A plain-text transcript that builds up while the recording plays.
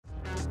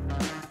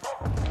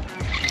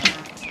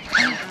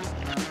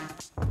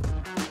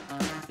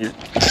Here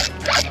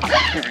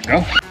we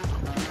go.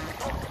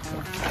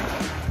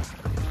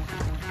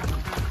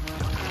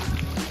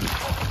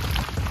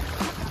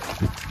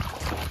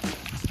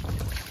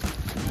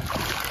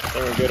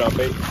 We're good on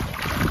bait.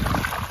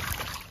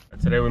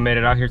 Today we made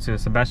it out here to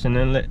Sebastian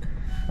Inlet.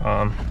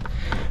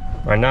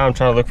 Right now I'm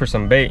trying to look for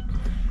some bait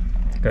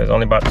because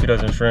only about 2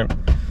 dozen shrimp,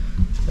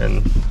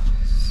 and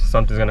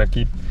something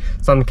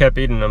kept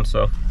eating them,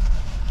 so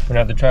we're gonna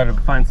have to try to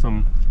find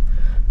some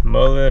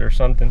mullet or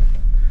something.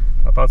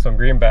 I found some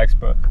greenbacks,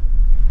 but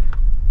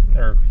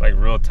they're like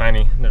real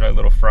tiny. They're like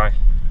little fry.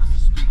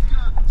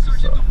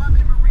 So,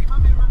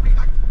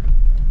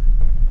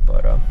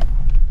 but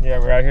yeah,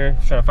 we're out here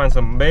trying to find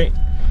some bait,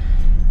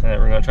 and then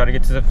we're gonna try to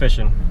get to the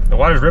fishing. The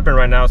water's ripping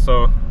right now,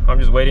 so I'm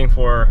just waiting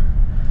for,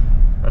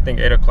 I think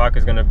 8 o'clock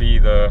is gonna be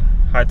the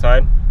high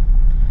tide.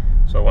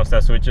 So once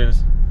that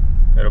switches,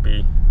 it'll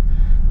be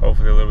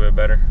hopefully a little bit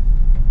better.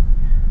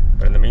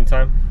 But in the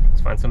meantime, let's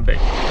find some bait.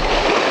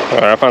 All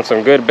right, I found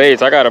some good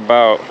baits. I got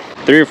about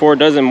 3 or 4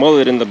 dozen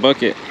mullet in the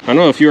bucket. I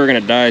know a few are gonna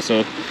die,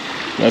 so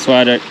that's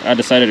why I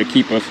decided to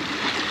keep a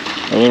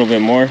little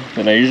bit more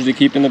than I usually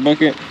keep in the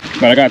bucket.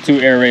 But I got 2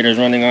 aerators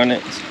running on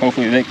it. So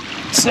hopefully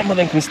some of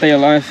them can stay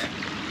alive.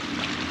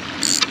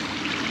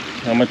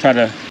 I'm gonna try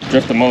to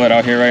drift the mullet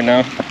out here right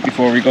now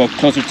before we go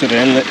closer to the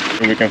inlet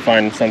where we can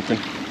find something.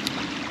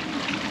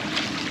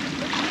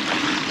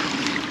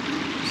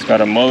 It's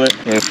got a mullet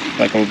with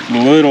like a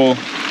little,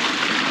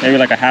 maybe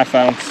like a 1/2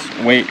 ounce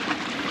weight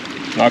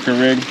knocker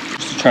rig,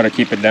 just to try to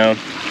keep it down.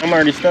 I'm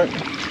already stuck.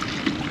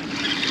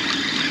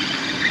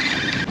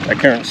 That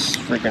current's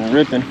freaking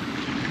ripping.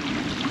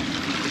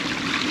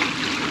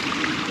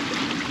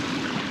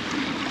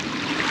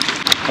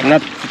 I'm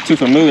not too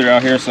familiar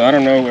out here, so I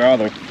don't know where all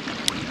the,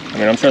 I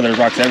mean, I'm sure there's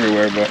rocks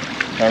everywhere, but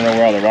I don't know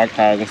where all the rock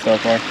piles and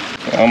stuff are.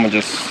 So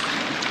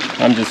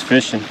I'm just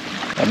fishing.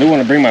 I do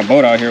want to bring my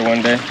boat out here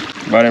one day,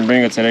 but I didn't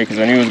bring it today because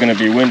I knew it was going to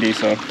be windy,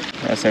 so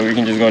I said we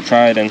can just go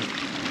try it and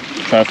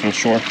try from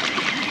shore.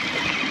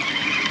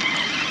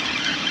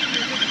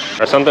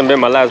 Something bit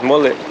my last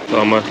mullet,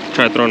 so I'm going to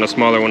try throwing a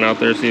smaller one out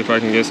there, see if I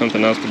can get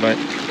something else to bite.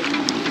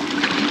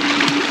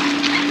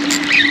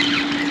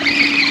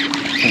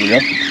 There we go.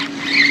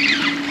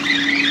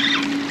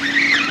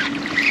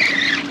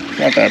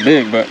 Not that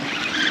big, but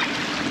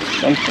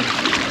something.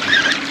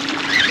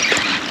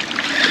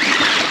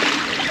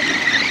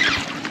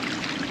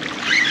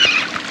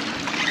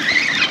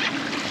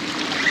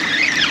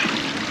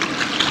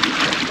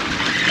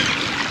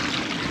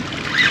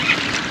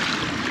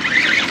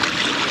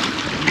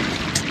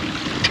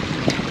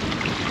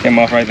 Came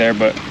off right there,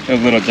 but it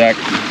was a little jack.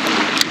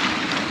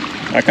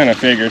 I kind of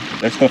figured.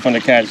 They're still fun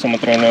to catch, so I'm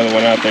gonna throw another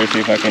one out there, see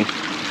if I can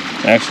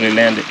actually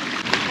land it.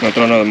 I'm gonna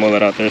throw another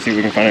mullet out there, see if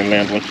we can finally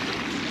land one.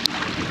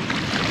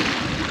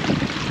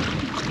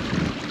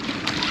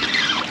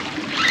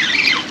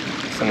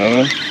 Another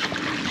one.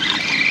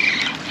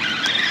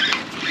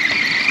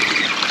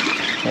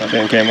 Oh, it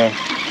didn't came off.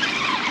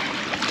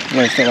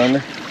 No, it's still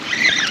under.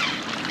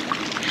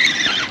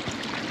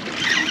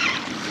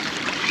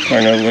 Or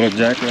another little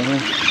jack right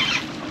here.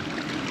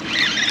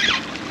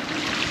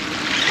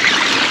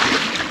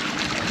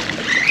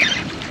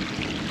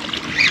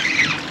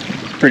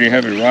 Pretty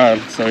heavy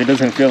rod, so he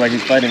doesn't feel like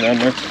he's fighting that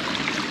much.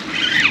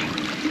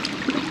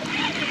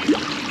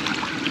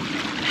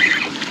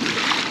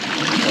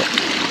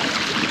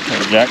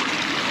 Jack.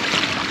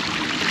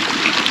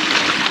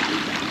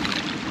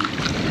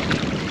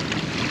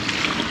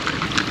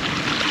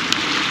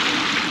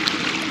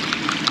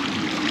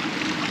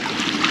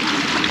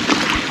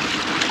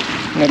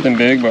 Nothing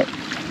big, but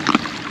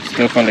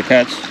still fun to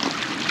catch.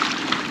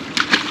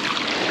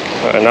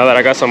 Now that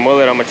I got some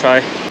mullet, I'm gonna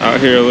try out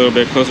here a little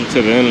bit closer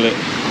to the inlet.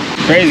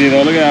 Crazy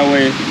though, look at that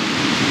wave.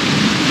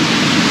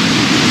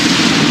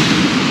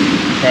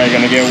 Probably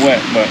gonna get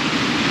wet, but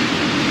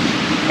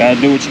gotta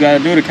do what you gotta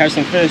do to catch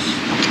some fish.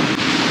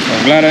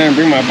 I'm glad I didn't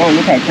bring my boat.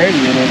 Look how crazy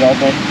it is out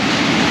there.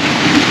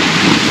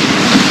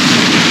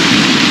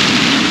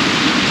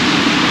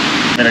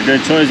 Made a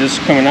good choice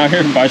just coming out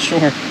here by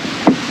shore.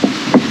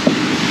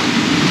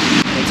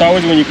 It's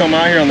always when you come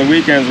out here on the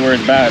weekends where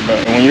it's bad,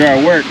 but when you're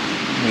at work,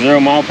 0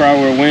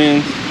 mile/hour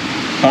winds,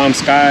 calm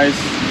skies.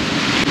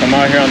 Come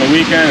out here on the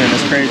weekend and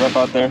it's crazy rough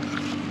out there.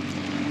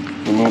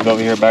 We moved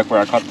over here back where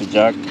I caught the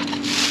jack.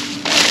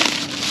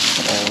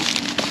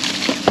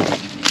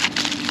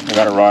 I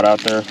got a rod out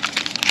there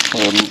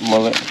for a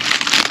mullet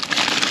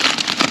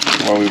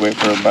while we wait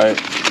for a bite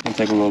and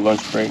take a little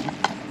lunch break.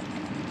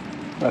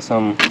 Got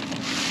some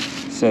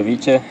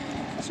ceviche,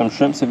 some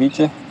shrimp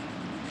ceviche.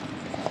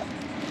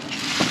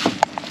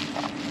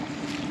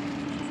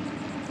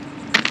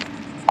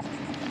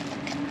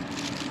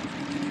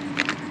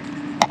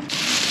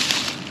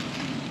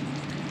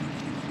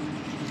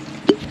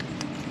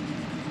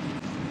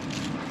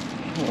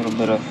 A little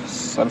bit of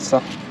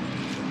salsa.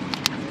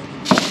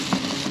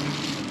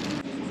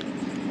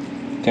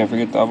 Can't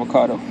forget the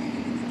avocado.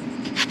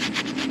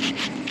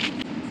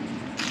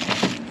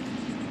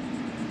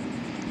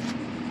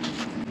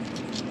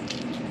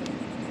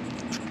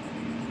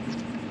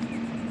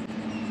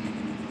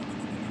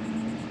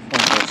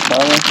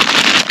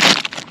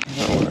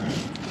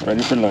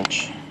 ready for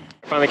lunch.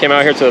 Finally came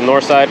out here to the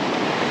north side.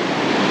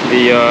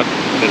 The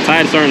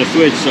tide's starting to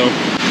switch, so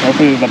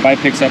hopefully the bite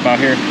picks up out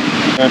here.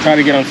 I'm gonna try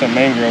to get on some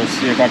mangroves,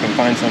 see if I can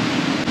find some,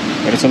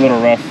 but it's a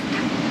little rough.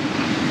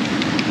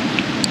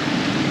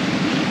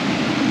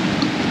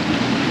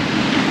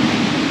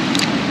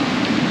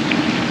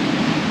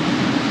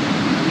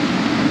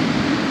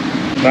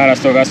 Glad I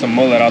still got some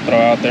mullet I'll throw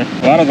out there.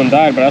 A lot of them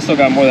died, but I still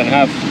got more than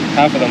half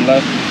of them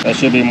left. That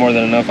should be more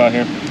than enough out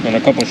here. And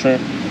a couple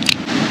shrimp.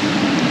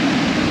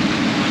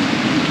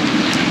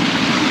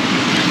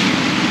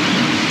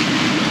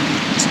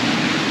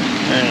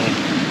 Man,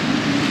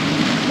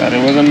 thought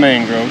it was a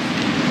mangrove.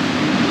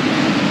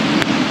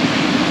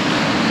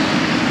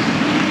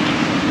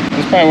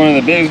 It's probably one of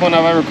the biggest ones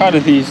I've ever caught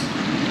of these.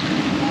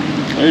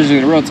 They're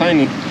usually real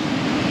tiny.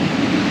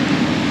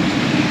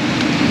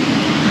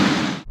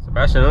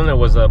 Sebastian Inlet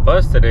was a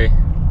bust today.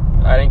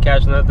 I didn't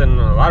catch nothing.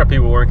 A lot of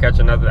people weren't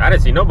catching nothing. I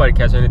didn't see nobody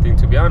catch anything,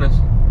 to be honest.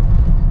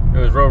 It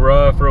was real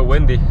rough, real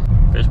windy.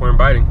 Fish weren't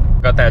biting.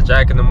 Got that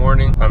jack in the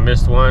morning. I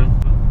missed one.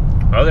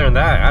 Other than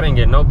that, I didn't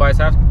get no bites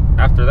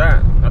after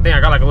that. I think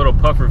I got like a little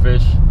puffer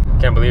fish.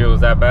 Can't believe it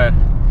was that bad.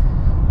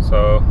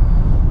 So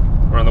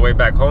we're on the way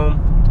back home.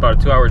 It's about a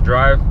 2-hour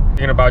drive.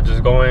 Thinking about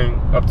just going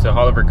up to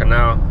Oliver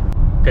Canal,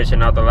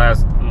 fishing out the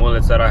last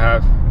mullets that I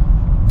have.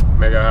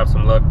 Maybe I'll have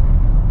some luck.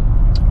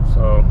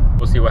 So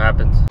we'll see what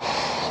happens.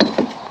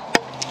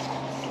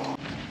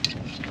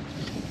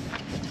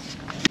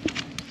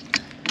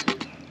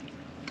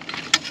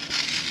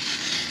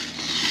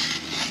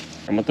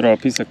 I'm gonna throw a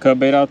piece of cut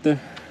bait out there.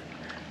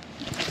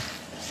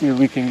 See if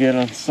we can get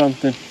on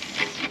something.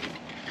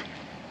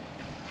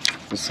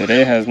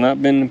 Today has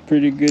not been a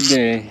pretty good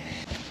day.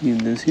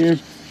 Leave this here.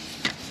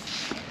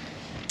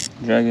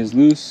 Drag is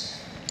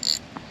loose.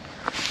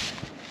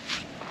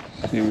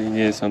 See if we can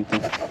get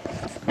something.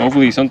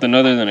 Hopefully something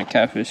other than a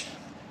catfish.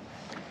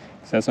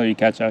 That's all you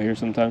catch out here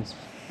sometimes.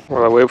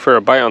 While I wait for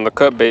a bite on the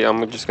cut bait,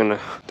 I'm just gonna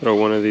throw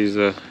one of these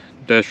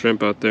dead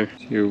shrimp out there.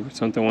 See if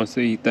something wants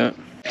to eat that.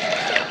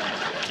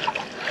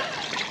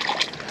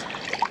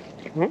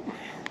 Oh,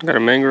 got a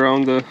mangrove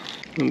on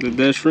the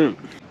dead shrimp.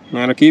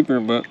 Not a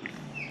keeper, but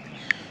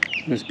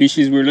the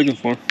species we're looking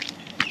for.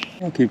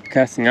 I'll keep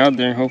casting out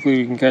there. Hopefully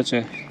we can catch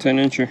a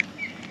 10-incher.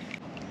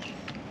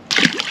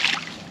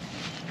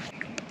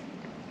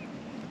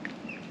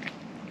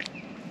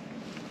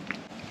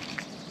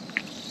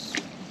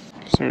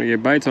 Starting to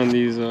get bites on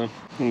these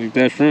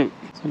dead shrimp.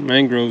 Some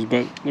mangroves,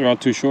 but they're all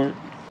too short.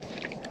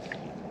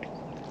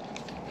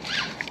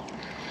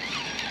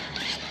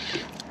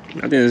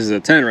 I think this is a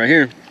 10 right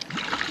here.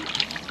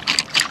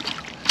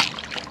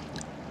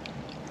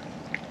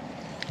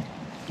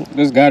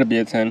 This got to be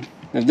a 10.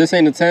 If this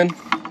ain't a 10,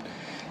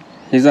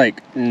 he's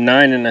like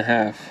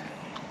 9.5.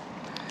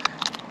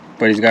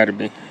 But he's got to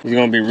be. He's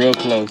gonna be real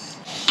close.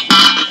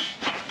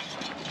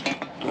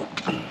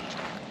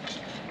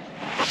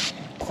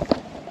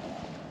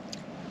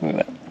 Look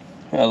at that.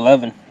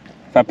 11.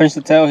 If I pinch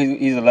the tail,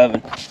 he's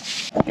 11.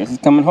 Guess he's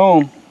coming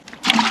home.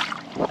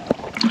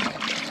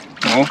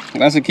 Well,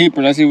 that's a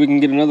keeper. Let's see if we can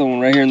get another one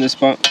right here in this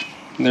spot.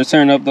 They're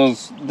tearing up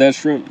those dead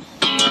shrimp.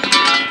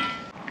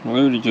 We're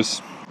literally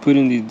just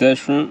putting these dead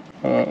shrimp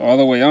all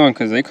the way on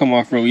because they come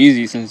off real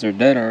easy since they're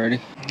dead already.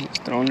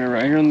 Just throwing it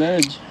right here on the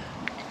edge.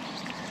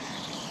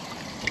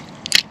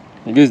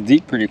 It gets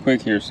deep pretty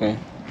quick here, so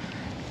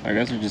I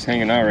guess they're just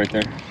hanging out right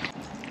there.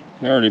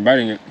 They're already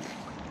biting it.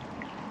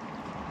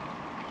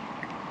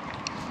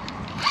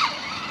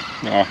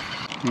 Oh,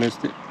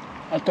 missed it.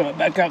 I'll throw it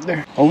back out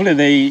there. Hopefully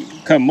they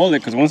cut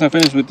mullet, because once I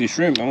finish with these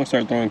shrimp, I'm gonna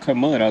start throwing cut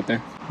mullet out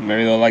there.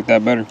 Maybe they'll like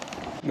that better.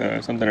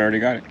 Something already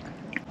got it.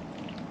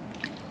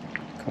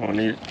 Come on,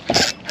 eat it.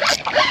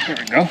 There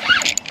we go.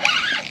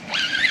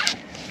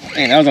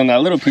 Dang, that was on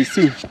that little piece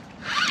too.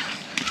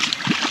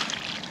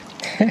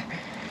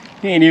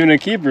 He ain't even a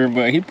keeper,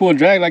 but he pulled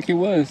drag like he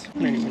was.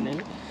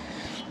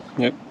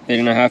 Yep,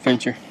 8.5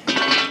 incher.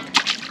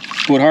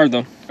 Pulled hard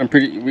though.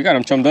 We got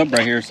him chummed up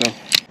right here, so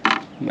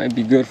might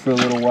be good for a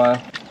little while.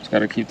 Just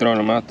gotta keep throwing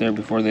them out there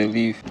before they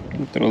leave.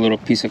 Throw a little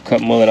piece of cut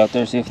mullet out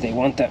there, see if they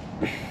want that.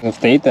 If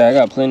they eat that, I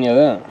got plenty of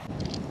that.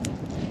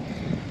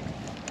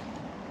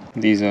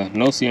 These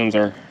no-see-ums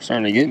are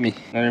starting to get me.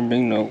 I didn't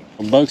bring no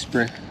bug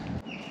spray.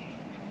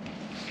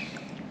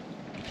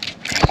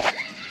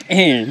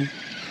 And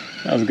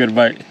that was a good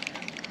bite.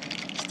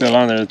 Still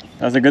on there.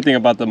 That's a good thing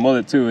about the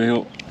mullet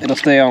too. It'll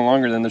stay on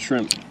longer than the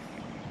shrimp.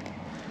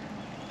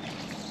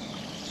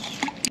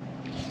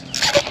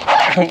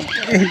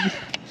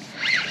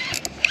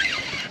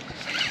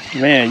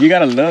 Man, you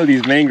gotta love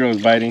these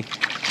mangroves biting.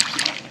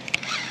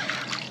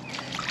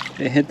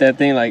 They hit that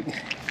thing like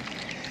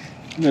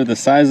they're the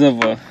size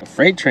of a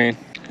freight train.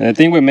 And the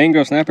thing with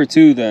mangrove snapper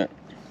too, that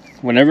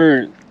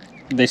whenever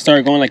they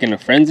start going like in a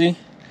frenzy,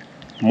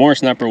 more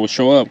snapper will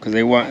show up because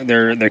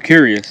they're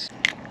curious.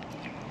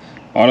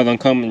 All of them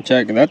come and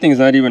check. And that thing's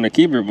not even a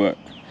keeper, but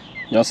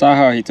y'all saw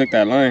how he took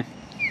that line.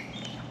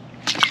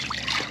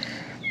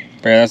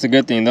 But yeah, that's a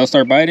good thing. They'll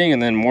start biting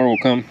and then more will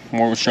come,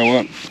 more will show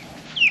up.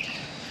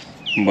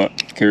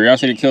 But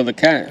curiosity killed the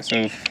cat.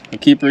 So the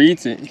keeper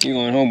eats it, you're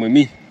going home with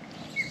me.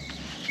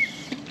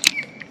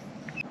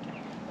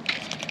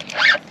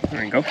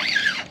 There you go.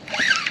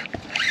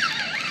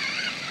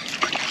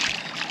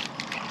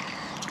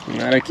 I'm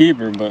not a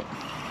keeper, but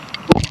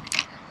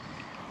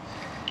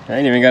I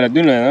ain't even gotta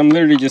do nothing. I'm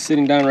literally just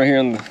sitting down right here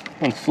on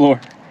the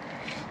floor,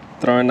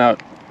 throwing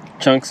out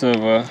chunks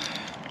of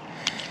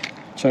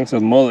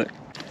mullet.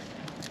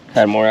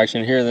 Had more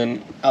action here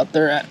than out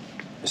there at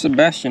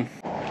Sebastian.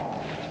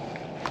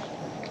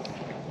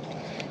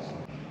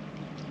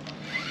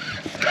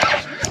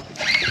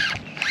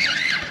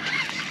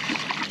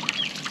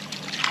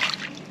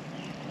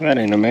 That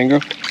ain't a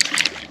mangrove.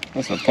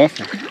 That's a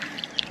puffer.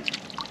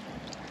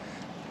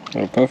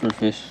 Little puffer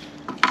fish.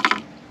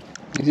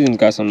 These even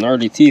got some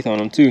gnarly teeth on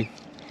them too.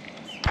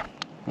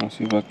 Let's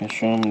see if I can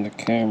show them in the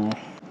camera.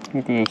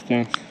 Look at those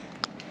things.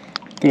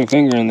 Put a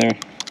finger in there.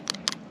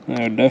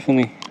 That'll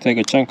definitely take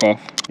a chunk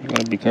off. You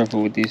gotta be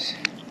careful with these.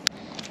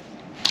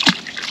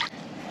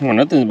 When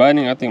nothing's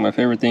biting, I think my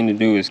favorite thing to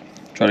do is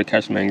try to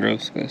catch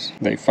mangroves because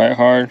they fight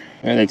hard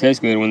and they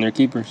taste good when they're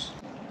keepers.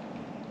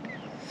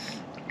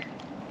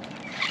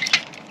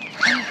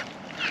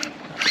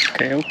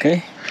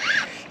 Okay.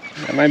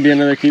 That might be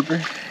another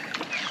keeper.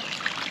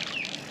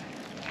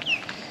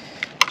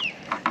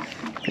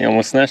 He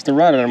almost snatched the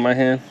rod out of my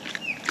hand.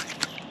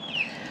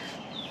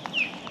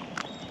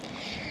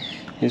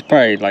 He's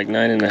probably like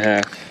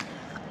 9.5.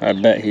 I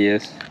bet he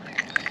is.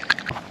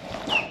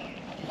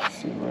 Let's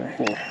see right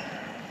here.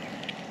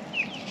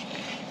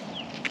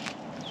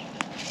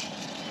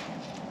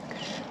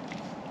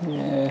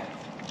 Yeah,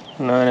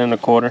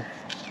 9.25.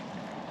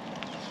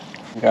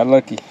 Got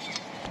lucky.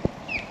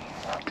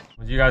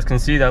 As you guys can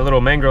see, that little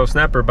mangrove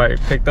snapper bite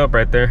picked up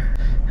right there.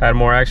 Had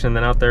more action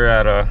than out there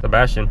at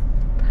Sebastian.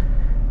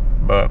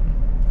 But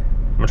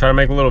I'm gonna try to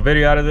make a little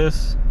video out of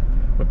this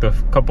with the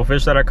couple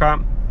fish that I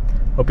caught.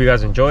 Hope you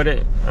guys enjoyed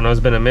it. I know it's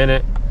been a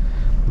minute,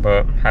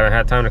 but haven't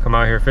had time to come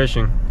out here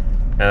fishing.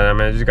 And I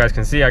mean, as you guys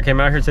can see, I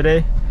came out here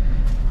today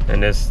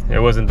and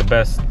it wasn't the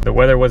best. The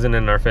weather wasn't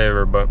in our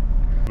favor, but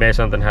made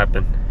something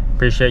happen.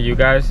 Appreciate you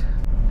guys.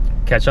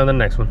 Catch you on the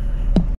next one.